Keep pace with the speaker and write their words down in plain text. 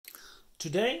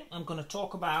Today I'm going to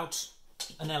talk about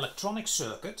an electronic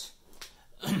circuit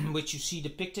which you see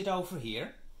depicted over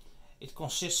here. It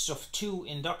consists of two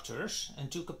inductors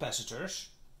and two capacitors,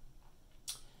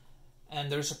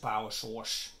 and there's a power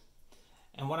source.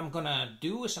 And what I'm going to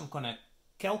do is I'm going to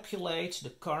calculate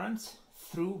the current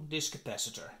through this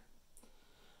capacitor.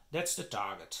 That's the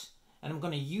target. And I'm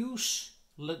going to use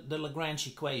the Lagrange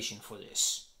equation for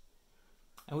this.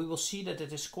 And we will see that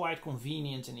it is quite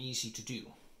convenient and easy to do.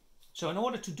 So in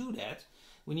order to do that,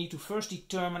 we need to first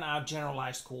determine our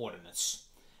generalized coordinates.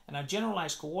 And our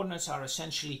generalized coordinates are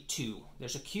essentially two.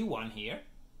 There's a Q1 here,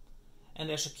 and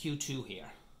there's a Q2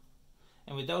 here.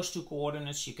 And with those two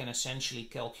coordinates, you can essentially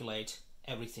calculate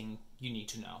everything you need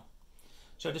to know.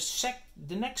 So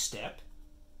the next step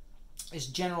is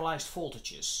generalized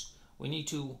voltages. We need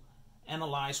to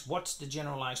analyze what the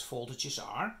generalized voltages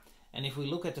are. And if we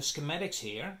look at the schematics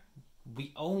here,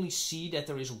 we only see that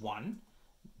there is one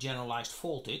generalized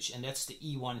voltage, and that's the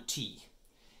E1T.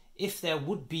 If there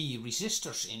would be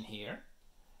resistors in here,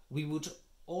 we would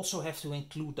also have to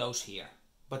include those here.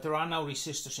 But there are no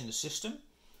resistors in the system,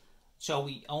 so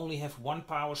we only have one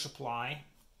power supply,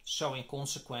 so in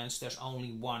consequence there's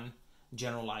only one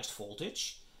generalized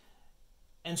voltage.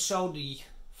 And so the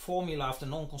formula of the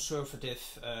non-conservative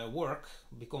work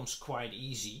becomes quite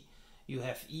easy. You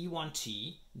have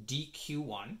E1T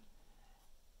dQ1,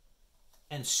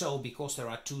 and so because there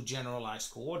are two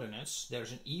generalized coordinates,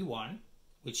 there's an E1,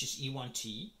 which is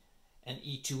E1T, and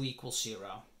E2 equals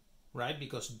 0, right?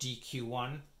 Because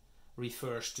dQ1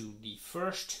 refers to the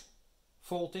first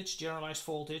voltage, generalized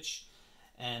voltage,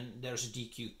 and there's a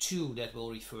dQ2 that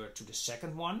will refer to the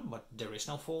second one, but there is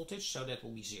no voltage, so that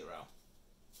will be 0.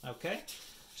 Okay,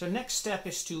 so next step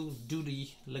is to do the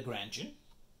Lagrangian.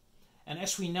 And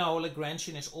as we know,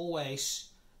 Lagrangian is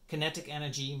always kinetic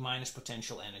energy minus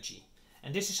potential energy.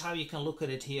 And this is how you can look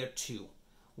at it here too.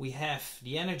 We have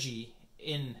the energy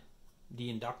in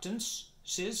the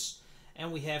inductances,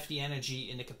 and we have the energy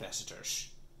in the capacitors.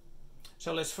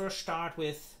 So let's first start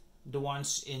with the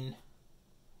ones in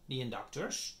the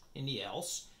inductors, in the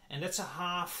L's, and that's a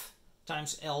half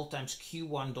times L times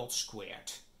Q1 dot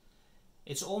squared.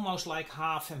 It's almost like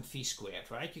half mv squared,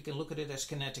 right? You can look at it as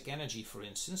kinetic energy, for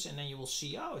instance, and then you will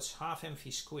see, oh, it's half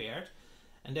mv squared.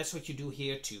 And that's what you do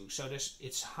here too. So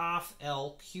it's half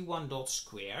L Q1 dot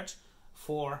squared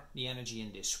for the energy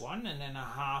in this one, and then a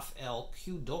half L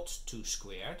Q dot 2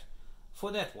 squared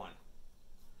for that one.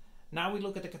 Now we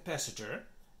look at the capacitor,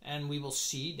 and we will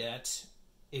see that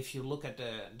if you look at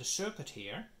the circuit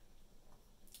here,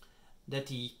 that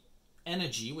the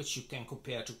energy, which you can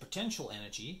compare to potential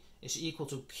energy, is equal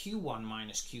to Q1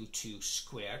 minus Q2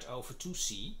 squared over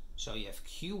 2C. So you have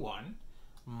Q1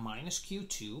 minus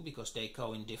Q2, because they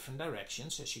go in different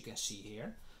directions, as you can see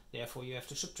here. Therefore you have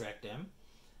to subtract them,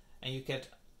 and you get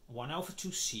 1 over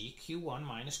 2C Q1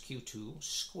 minus Q2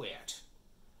 squared.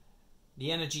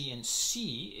 The energy in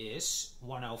C is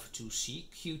 1 over 2C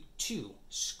Q2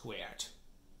 squared.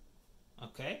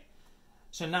 Okay,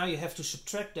 so now you have to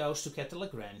subtract those to get the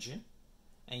Lagrangian,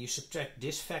 and you subtract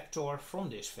this vector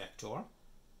from this vector,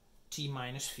 T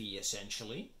minus V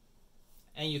essentially,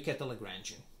 and you get the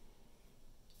Lagrangian.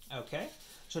 Okay,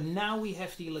 so now we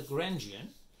have the Lagrangian,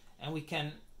 and we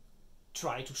can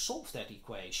try to solve that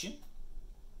equation.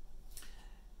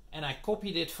 And I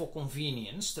copied it for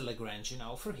convenience, the Lagrangian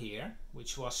over here,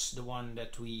 which was the one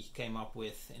that we came up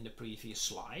with in the previous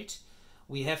slide.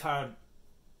 We have our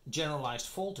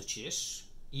generalized voltages.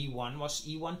 E1 was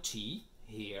E1T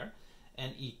here,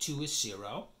 and E2 is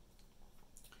 0.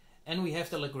 And we have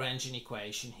the Lagrangian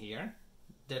equation here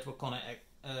that we're going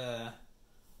to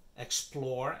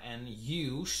explore and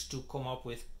use to come up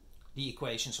with the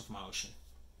equations of motion.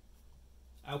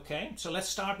 Okay, so let's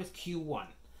start with Q1.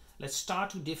 Let's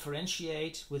start to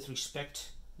differentiate with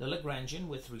respect the Lagrangian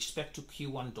with respect to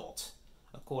Q1 dot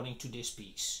according to this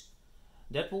piece.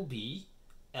 That will be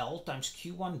L times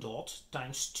Q1 dot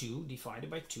times 2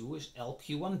 divided by 2 is L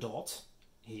Q1 dot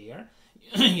here.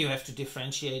 You have to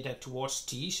differentiate that towards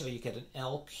T, so you get an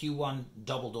L Q1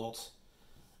 double dot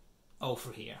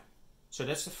over here. So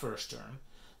that's the first term.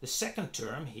 The second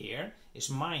term here is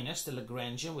minus the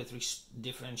Lagrangian with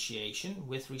differentiation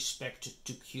with respect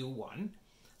to Q1.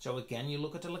 So again, you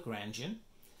look at the Lagrangian,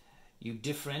 you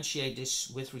differentiate this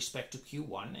with respect to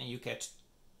Q1, and you get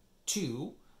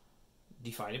 2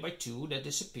 divided by 2, that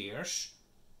disappears,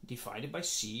 divided by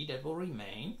C, that will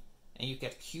remain, and you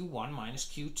get Q1 minus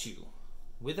Q2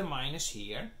 with a minus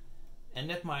here, and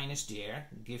that minus there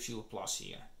gives you a plus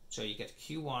here. So you get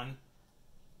Q1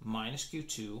 minus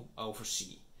Q2 over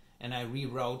C. And I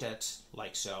rewrote that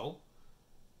like so.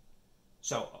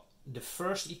 So the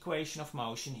first equation of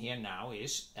motion here now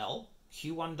is L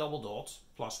q1 double dot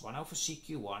plus 1 over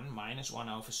cq1 minus 1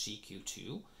 over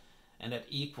cq2, and that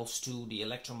equals to the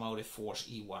electromotive force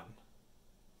E1,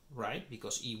 right?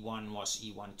 Because E1 was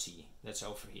E1t, that's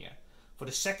over here. For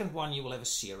the second one you will have a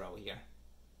 0 here,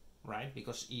 right?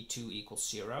 Because E2 equals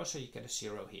 0, so you get a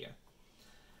 0 here.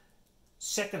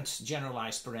 Second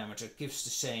generalized parameter gives the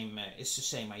same, it's the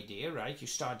same idea, right? You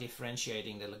start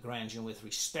differentiating the Lagrangian with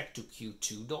respect to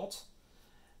q2 dot.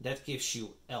 That gives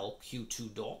you L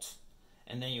q2 dot,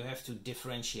 and then you have to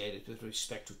differentiate it with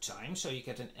respect to time, so you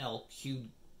get an L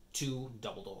q2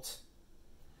 double dot.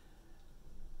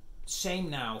 Same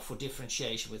now for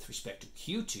differentiation with respect to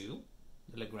q2,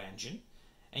 the Lagrangian,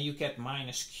 and you get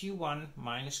minus q1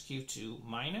 minus q2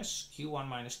 minus q1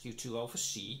 minus q2 over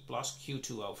c plus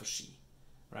q2 over c,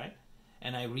 right?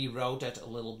 And I rewrote that a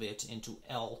little bit into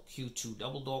L q2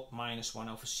 double dot minus 1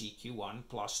 over c q1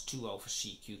 plus 2 over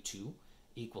c q2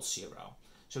 equals 0.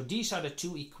 So these are the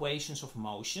two equations of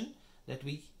motion that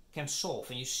we can solve.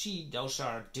 And you see those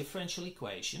are differential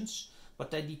equations,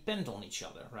 but they depend on each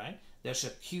other, right? There's a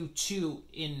q2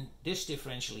 in this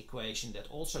differential equation that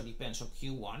also depends on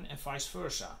q1 and vice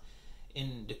versa.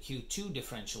 In the q2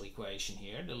 differential equation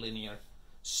here, the linear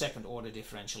second order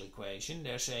differential equation,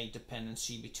 there's a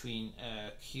dependency between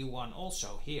q1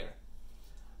 also here.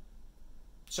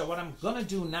 So what I'm going to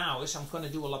do now is I'm going to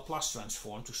do a Laplace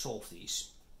transform to solve these.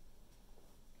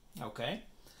 Okay,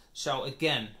 so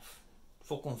again,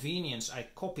 for convenience, I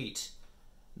copied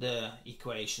the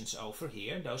equations over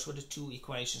here. Those were the two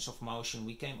equations of motion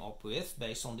we came up with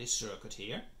based on this circuit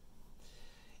here.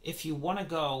 If you want to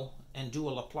go and do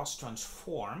a Laplace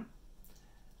transform,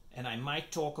 and I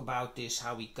might talk about this,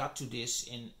 how we got to this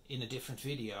in a different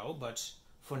video, but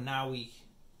for now we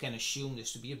can assume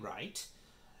this to be right.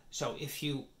 So if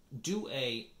you do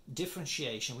a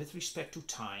differentiation with respect to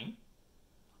time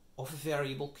of a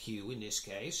variable q in this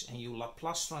case, and you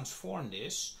Laplace transform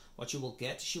this, what you will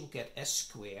get is you will get s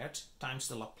squared times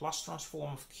the Laplace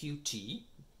transform of qt,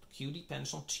 q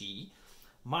depends on t,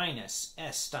 minus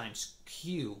s times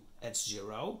q at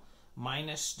 0,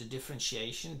 minus the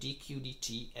differentiation dq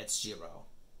dt at 0.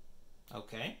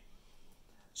 Okay,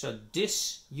 so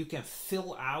this you can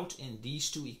fill out in these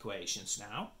two equations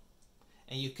now,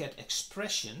 and you get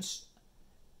expressions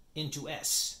into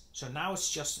s. So now it's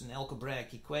just an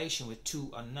algebraic equation with two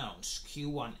unknowns,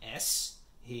 q1s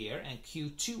here and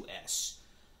q2s.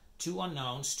 Two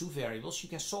unknowns, two variables, you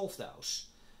can solve those.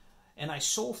 And I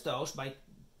solved those by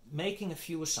making a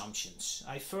few assumptions.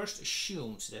 I first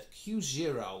assumed that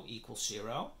q0 equals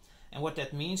 0, and what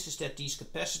that means is that these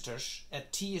capacitors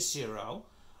at t is 0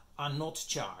 are not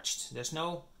charged. There's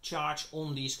no charge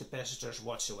on these capacitors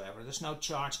whatsoever. There's no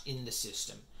charge in the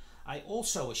system. I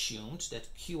also assumed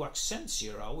that q accent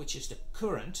 0, which is the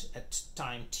current at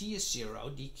time t is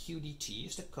 0, dq dt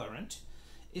is the current,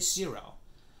 is 0.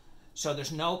 So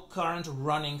there's no current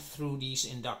running through these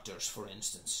inductors, for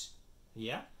instance.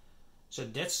 Yeah? So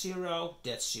that's 0,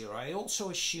 that's 0. I also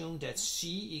assumed that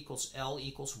c equals L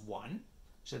equals 1,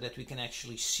 so that we can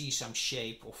actually see some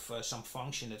shape of some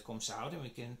function that comes out, and we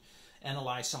can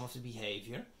analyze some of the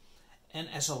behavior. And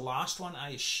as a last one,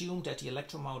 I assumed that the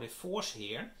electromotive force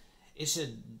here is a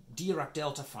Dirac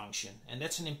delta function, and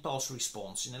that's an impulse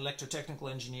response. In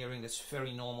electrotechnical engineering, that's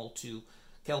very normal to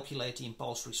calculate the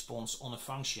impulse response on a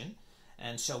function,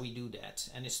 and so we do that.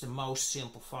 And it's the most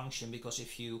simple function, because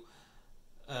if you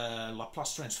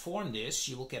Laplace transform this,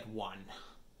 you will get 1.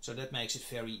 So that makes it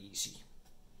very easy.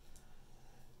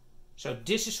 So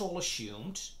this is all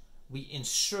assumed. We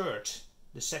insert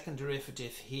the second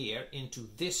derivative here into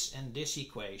this and this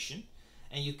equation,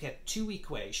 and you get two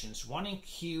equations, one in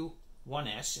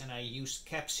q1s, and I used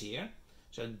caps here.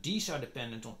 So these are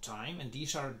dependent on time, and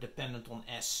these are dependent on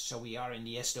s. So we are in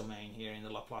the s domain here, in the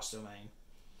Laplace domain.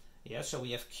 Yeah, so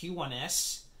we have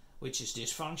q1s, which is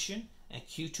this function, and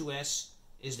q2s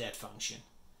is that function,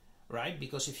 right?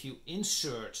 Because if you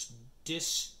insert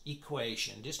this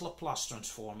equation, this Laplace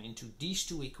transform, into these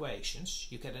two equations,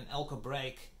 you get an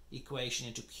algebraic equation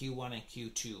into q1 and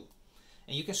q2.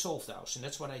 And you can solve those, and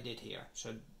that's what I did here.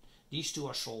 So these two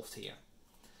are solved here.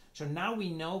 So now we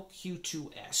know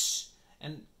q2s,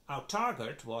 and our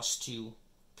target was to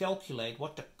calculate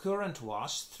what the current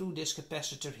was through this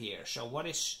capacitor here. So what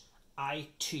is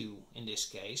I2 in this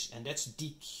case? And that's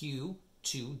dq2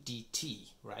 dt,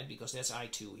 right? Because that's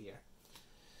I2 here.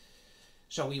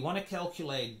 So we want to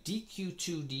calculate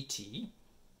dq2 dt,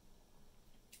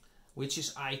 which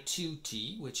is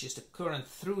I2t, which is the current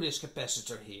through this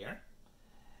capacitor here.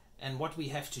 And what we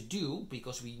have to do,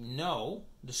 because we know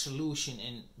the solution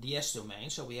in the S domain,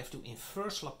 so we have to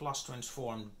inverse Laplace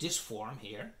transform this form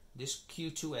here, this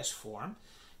Q2S form.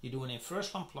 You do an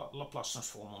inverse Laplace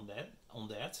transform on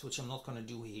that, which I'm not going to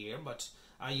do here, but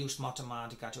I used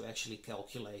Mathematica to actually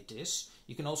calculate this.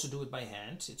 You can also do it by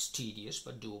hand. It's tedious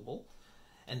but doable.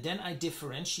 And then I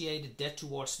differentiated that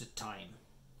towards the time.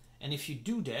 And if you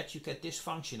do that, you get this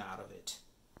function out of it.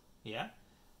 Yeah?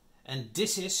 And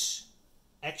this is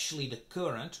actually the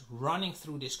current running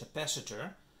through this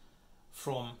capacitor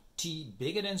from t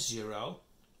bigger than 0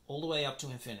 all the way up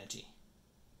to infinity.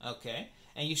 Okay?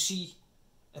 And you see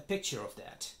a picture of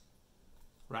that,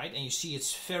 right? And you see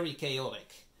it's very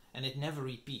chaotic and it never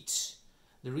repeats.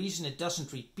 The reason it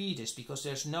doesn't repeat is because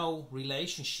there's no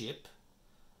relationship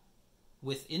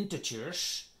with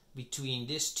integers between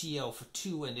this t over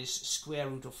 2 and this square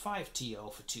root of 5t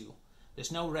over 2.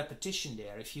 There's no repetition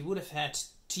there. If you would have had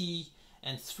t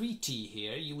and 3t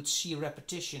here, you would see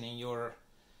repetition in your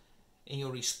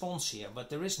response here, but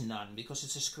there is none because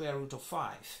it's a square root of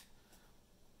 5.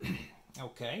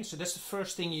 Okay, so that's the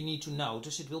first thing you need to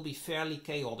notice. It will be fairly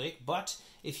chaotic, but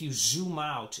if you zoom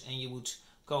out and you would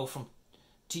go from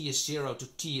t is 0 to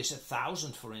t is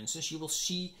 1000, for instance, you will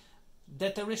see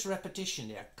that there is repetition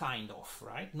there, kind of,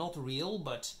 right? Not real,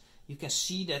 but you can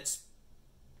see that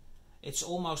it's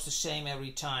almost the same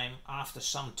every time after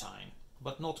some time,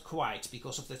 but not quite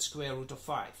because of that square root of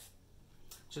 5.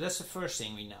 So that's the first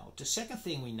thing we note. The second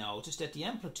thing we note is that the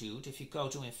amplitude, if you go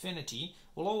to infinity,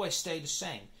 will always stay the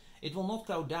same. It will not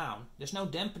go down. There's no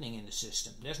dampening in the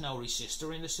system. There's no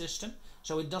resistor in the system,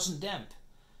 so it doesn't damp.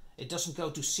 It doesn't go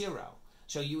to 0.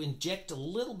 So you inject a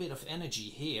little bit of energy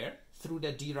here through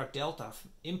that Dirac delta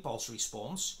impulse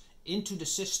response into the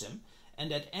system, and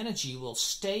that energy will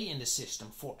stay in the system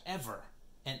forever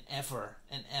and ever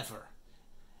and ever.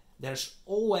 There's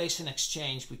always an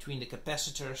exchange between the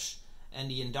capacitors and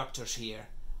the inductors here,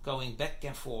 going back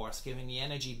and forth, giving the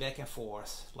energy back and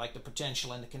forth, like the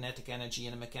potential and the kinetic energy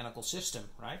in a mechanical system,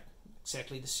 right?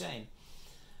 Exactly the same.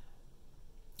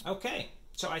 Okay,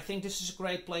 so I think this is a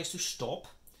great place to stop.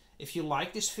 If you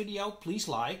like this video, please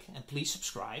like and please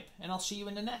subscribe, and I'll see you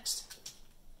in the next.